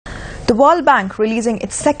The World Bank, releasing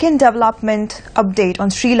its second development update on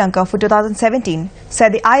Sri Lanka for 2017,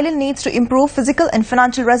 said the island needs to improve physical and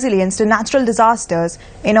financial resilience to natural disasters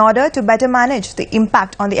in order to better manage the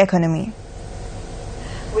impact on the economy.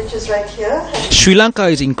 Which is right here. Sri Lanka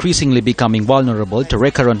is increasingly becoming vulnerable to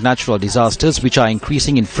recurrent natural disasters, which are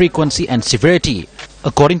increasing in frequency and severity.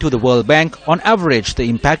 According to the World Bank, on average, the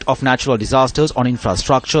impact of natural disasters on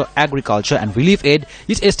infrastructure, agriculture and relief aid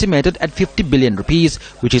is estimated at 50 billion rupees,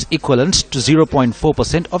 which is equivalent to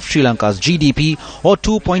 0.4% of Sri Lanka's GDP or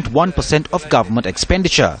 2.1% of government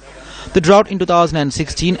expenditure. The drought in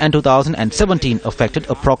 2016 and 2017 affected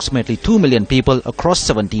approximately 2 million people across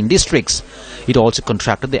 17 districts. It also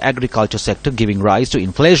contracted the agriculture sector, giving rise to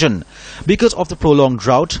inflation. Because of the prolonged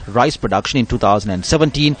drought, rice production in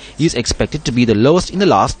 2017 is expected to be the lowest in the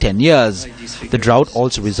last 10 years. The drought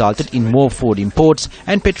also resulted in more food imports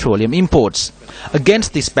and petroleum imports.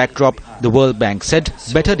 Against this backdrop, the World Bank said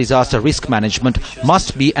better disaster risk management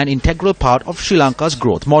must be an integral part of Sri Lanka's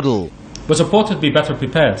growth model. It's important to be better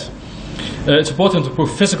prepared. It's important to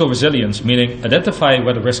improve physical resilience, meaning identify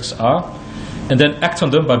where the risks are and then act on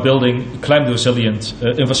them by building climate resilient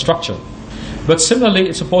infrastructure. But similarly,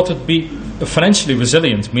 it's important to be financially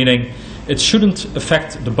resilient, meaning it shouldn't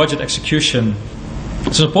affect the budget execution.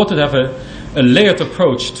 It's important to have a layered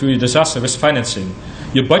approach to disaster risk financing.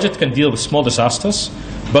 Your budget can deal with small disasters,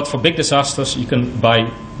 but for big disasters you can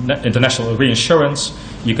buy international reinsurance,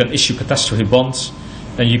 you can issue catastrophe bonds,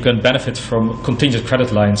 and you can benefit from contingent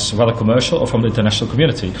credit lines, whether commercial or from the international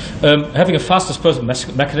community. Having a fast disposal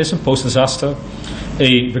mechanism post-disaster,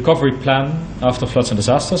 a recovery plan after floods and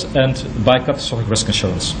disasters, and buy catastrophic risk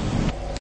insurance.